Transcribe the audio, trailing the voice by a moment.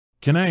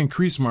Can I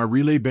increase my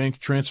Relay bank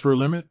transfer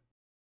limit?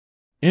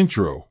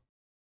 Intro.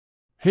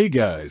 Hey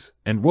guys,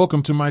 and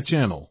welcome to my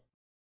channel.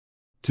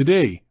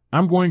 Today,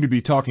 I'm going to be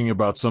talking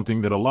about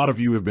something that a lot of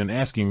you have been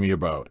asking me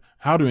about,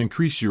 how to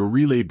increase your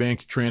Relay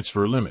bank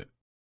transfer limit.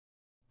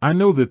 I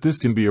know that this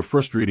can be a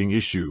frustrating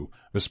issue,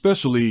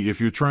 especially if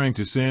you're trying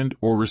to send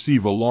or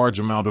receive a large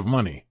amount of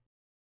money.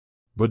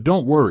 But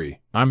don't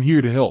worry, I'm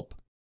here to help.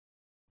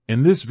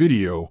 In this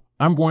video,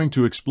 I'm going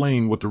to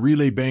explain what the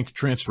Relay bank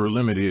transfer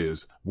limit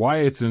is, why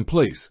it's in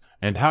place,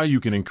 and how you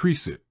can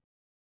increase it.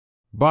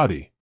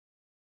 Body.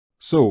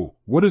 So,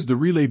 what is the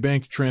Relay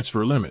bank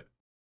transfer limit?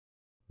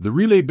 The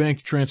Relay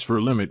bank transfer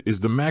limit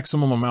is the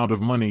maximum amount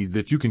of money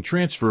that you can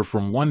transfer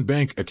from one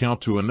bank account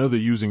to another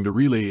using the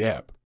Relay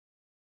app.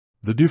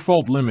 The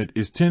default limit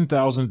is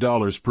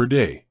 $10,000 per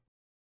day.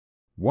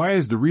 Why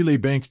is the Relay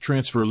bank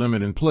transfer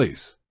limit in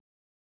place?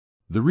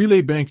 The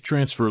Relay bank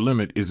transfer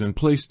limit is in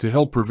place to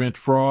help prevent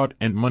fraud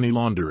and money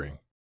laundering.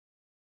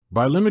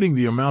 By limiting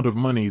the amount of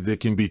money that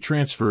can be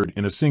transferred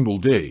in a single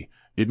day,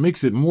 it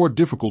makes it more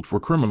difficult for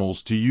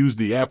criminals to use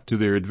the app to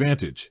their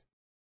advantage.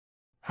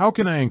 How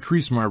can I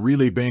increase my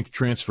Relay bank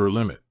transfer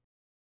limit?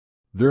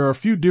 There are a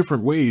few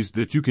different ways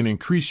that you can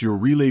increase your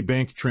Relay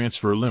bank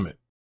transfer limit.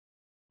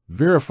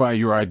 Verify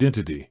your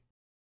identity.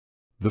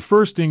 The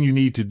first thing you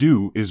need to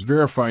do is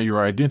verify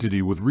your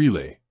identity with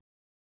Relay.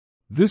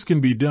 This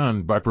can be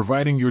done by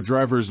providing your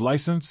driver's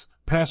license,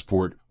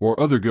 passport, or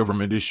other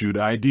government-issued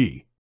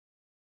ID.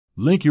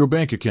 Link your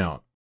bank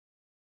account.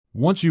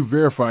 Once you've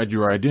verified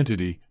your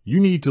identity, you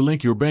need to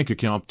link your bank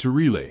account to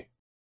Relay.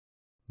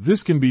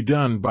 This can be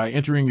done by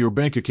entering your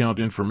bank account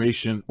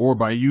information or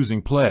by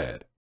using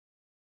Plaid.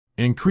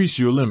 Increase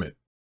your limit.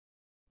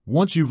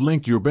 Once you've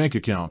linked your bank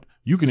account,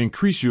 you can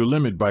increase your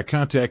limit by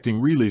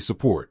contacting Relay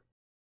support.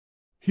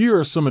 Here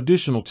are some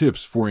additional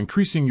tips for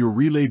increasing your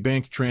Relay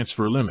bank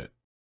transfer limit.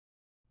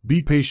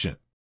 Be patient.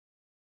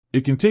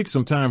 It can take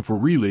some time for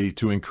Relay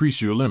to increase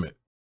your limit.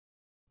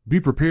 Be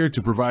prepared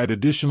to provide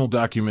additional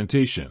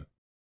documentation.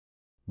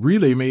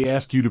 Relay may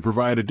ask you to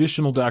provide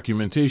additional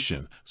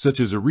documentation, such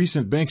as a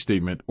recent bank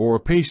statement or a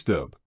pay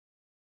stub.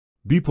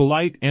 Be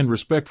polite and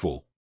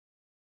respectful.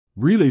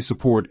 Relay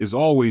support is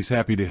always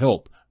happy to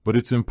help, but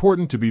it's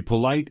important to be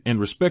polite and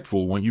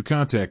respectful when you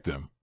contact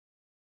them.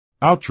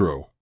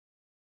 Outro.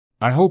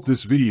 I hope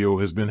this video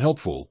has been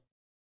helpful.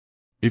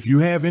 If you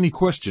have any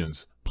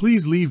questions,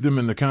 please leave them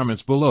in the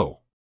comments below.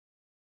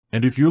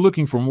 And if you're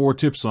looking for more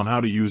tips on how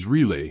to use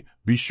Relay,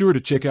 be sure to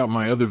check out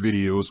my other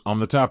videos on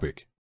the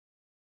topic.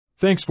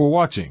 Thanks for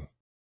watching.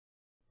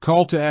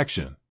 Call to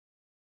action.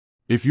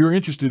 If you're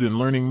interested in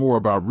learning more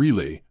about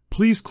Relay,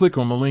 please click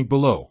on the link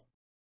below.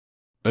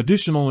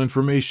 Additional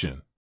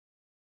information.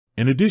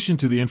 In addition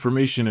to the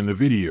information in the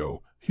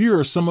video, here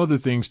are some other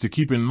things to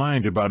keep in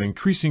mind about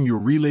increasing your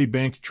Relay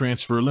bank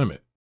transfer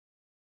limit.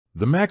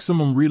 The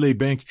maximum Relay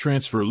bank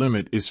transfer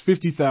limit is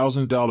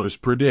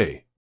 $50,000 per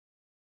day.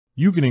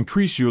 You can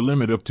increase your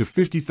limit up to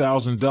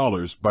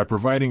 $50,000 by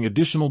providing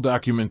additional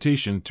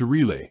documentation to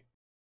Relay.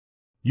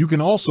 You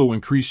can also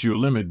increase your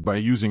limit by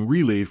using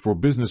Relay for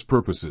business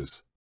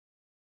purposes.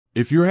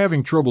 If you're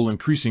having trouble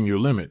increasing your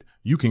limit,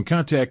 you can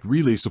contact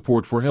Relay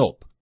support for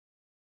help.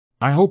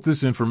 I hope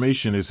this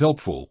information is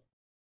helpful.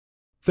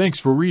 Thanks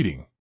for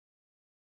reading.